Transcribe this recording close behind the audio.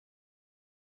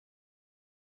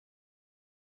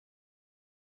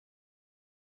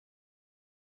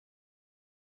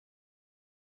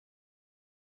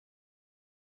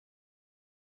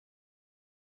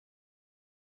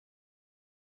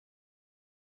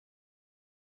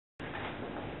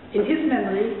In his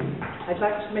memory, I'd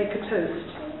like to make a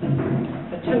toast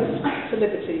for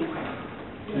liberty.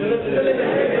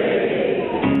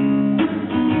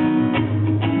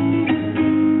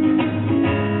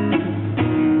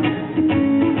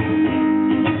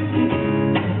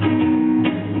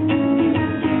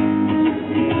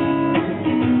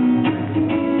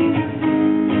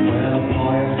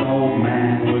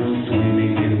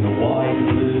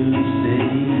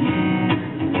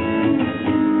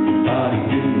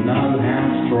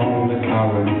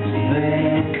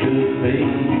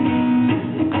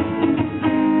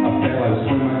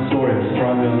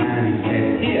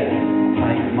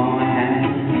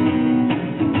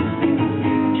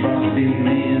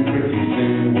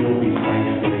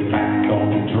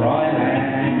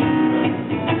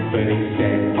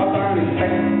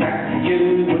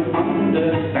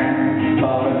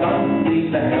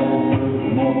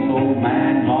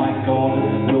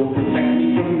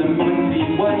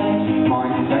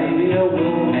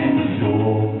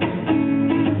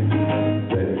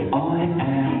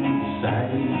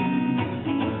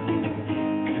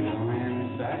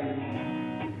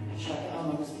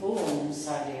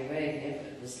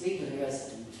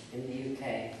 in the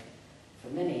UK for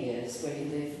many years, where he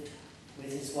lived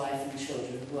with his wife and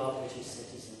children, who are British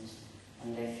citizens,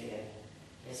 and live here.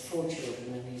 He has 4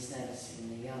 children and he's never seen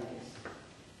the youngest.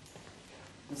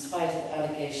 In spite of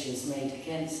allegations made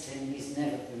against him, he's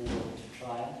never been brought to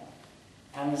trial.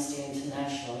 Amnesty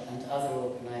International and other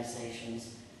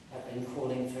organisations have been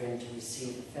calling for him to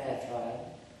receive a fair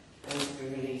trial, or to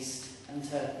be released and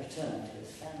return to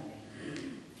his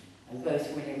family. And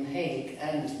both William Hague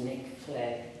and Nick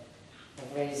Clegg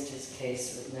have raised his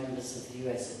case with members of the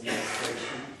US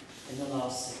administration in the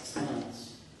last 6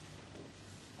 months.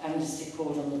 Amnesty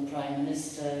called on the Prime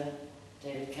Minister,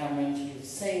 David Cameron, to do the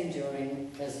same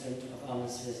during President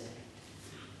Obama's visit.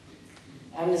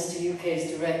 Amnesty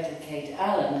UK's director, Kate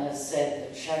Allen, has said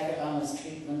that Shaka Ama's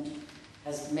treatment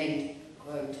has made,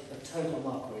 quote, a total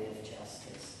mockery of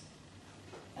justice,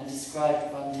 and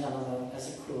described Guantanamo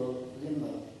as a cruel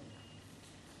limbo.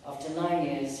 After 9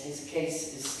 years, his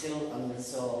case is still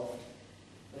unresolved,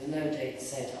 with no date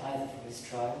set either for his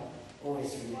trial or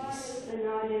his release.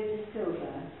 Bernardo da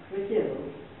Silva, Brazil,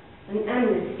 an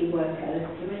amnesty worker,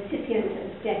 the recipient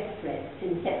of death threats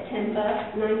in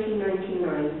September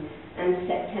 1999 and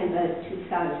September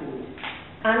 2000.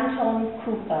 Anton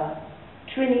Cooper,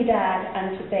 Trinidad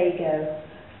and Tobago,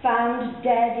 found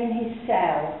dead in his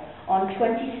cell on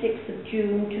 26th of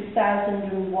June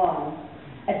 2001,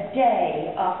 a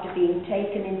day after being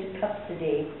taken into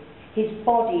custody, his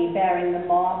body bearing the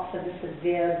marks of a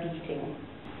severe beating.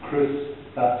 Chris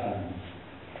Batten,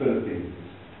 Philippines,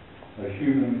 a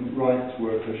human rights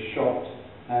worker shot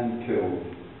and killed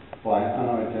by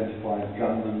unidentified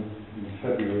gunmen in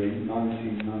February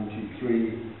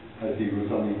 1993 as he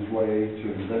was on his way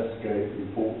to investigate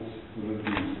reports of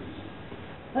abuses.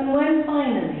 And when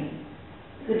finally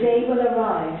the day will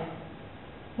arrive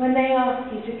when they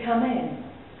ask you to come in,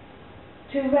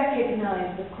 to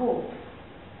recognise the corpse,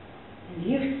 and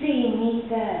you see me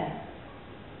there,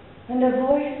 and a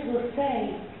voice will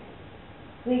say,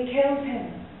 "We killed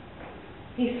him.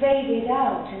 He faded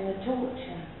out in the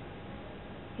torture.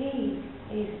 He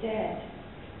is dead."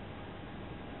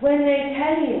 When they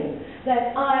tell you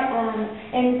that I am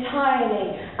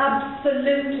entirely,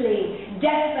 absolutely,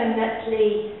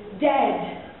 definitely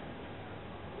dead,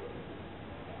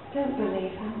 don't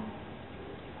believe them.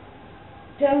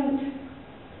 Don't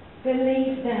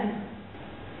believe them.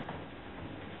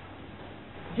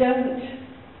 Don't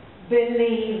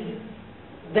believe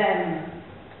them.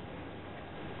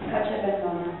 Kacha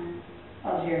Benzona,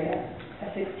 Algeria, a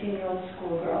 16-year-old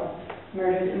schoolgirl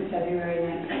murdered in February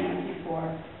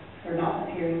 1994 for not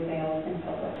appearing veiled in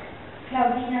public.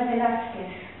 Claudina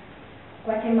Velázquez,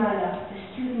 Guatemala, a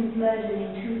student murdered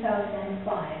in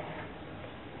 2005.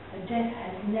 The death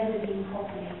has never been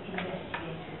properly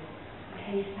investigated. A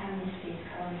case Amnesty is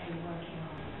currently working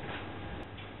on.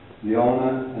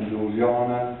 Liana and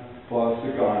Ulyana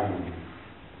Barsagayan,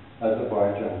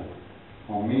 Azerbaijan,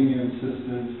 Armenian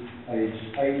sisters aged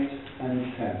 8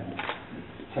 and 10,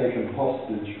 taken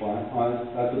hostage by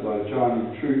Azerbaijani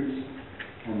troops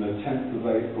on the 10th of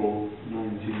April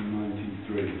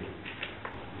 1993.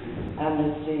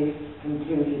 Amnesty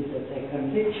concluded that their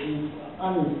convictions were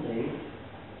unsafe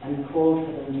and called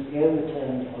for them to be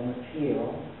overturned on appeal,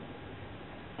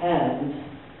 and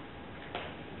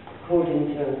according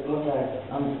to what I've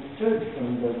understood from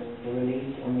the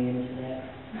release on the internet,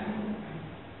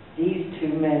 these 2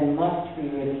 men must be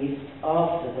released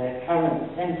after their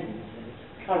current sentences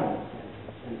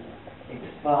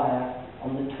expire on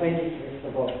the 25th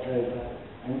of October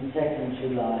and 2nd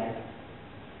July,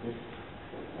 the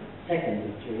 2nd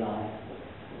of July,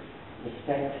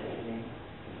 respectively.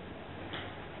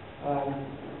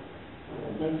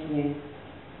 It makes me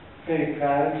very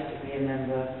proud to be a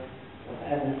member of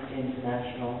Amnesty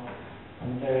International.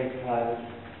 I'm very proud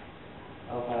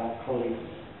of our colleagues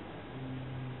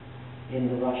in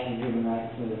the Russian human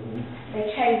rights movement.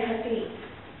 They chain her feet.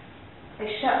 They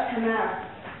shut her mouth.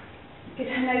 Give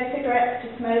her no cigarettes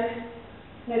to smoke,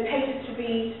 no paper to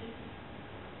read,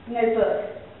 no book,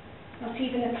 not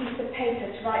even a piece of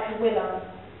paper to write her will on,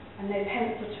 and no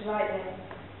pencil to write with.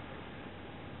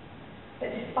 But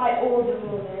despite all the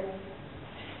rulers,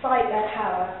 despite their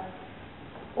power,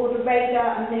 all the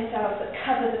radar and missiles that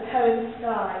cover the Poland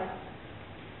sky,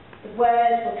 the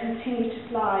word will continue to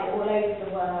fly all over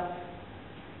the world.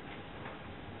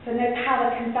 For no power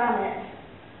can ban it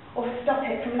or stop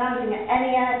it from landing at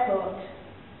any airport.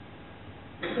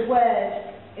 The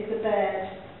word is a bird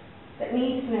that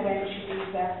needs no entry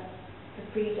visa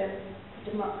for freedom,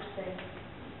 for democracy.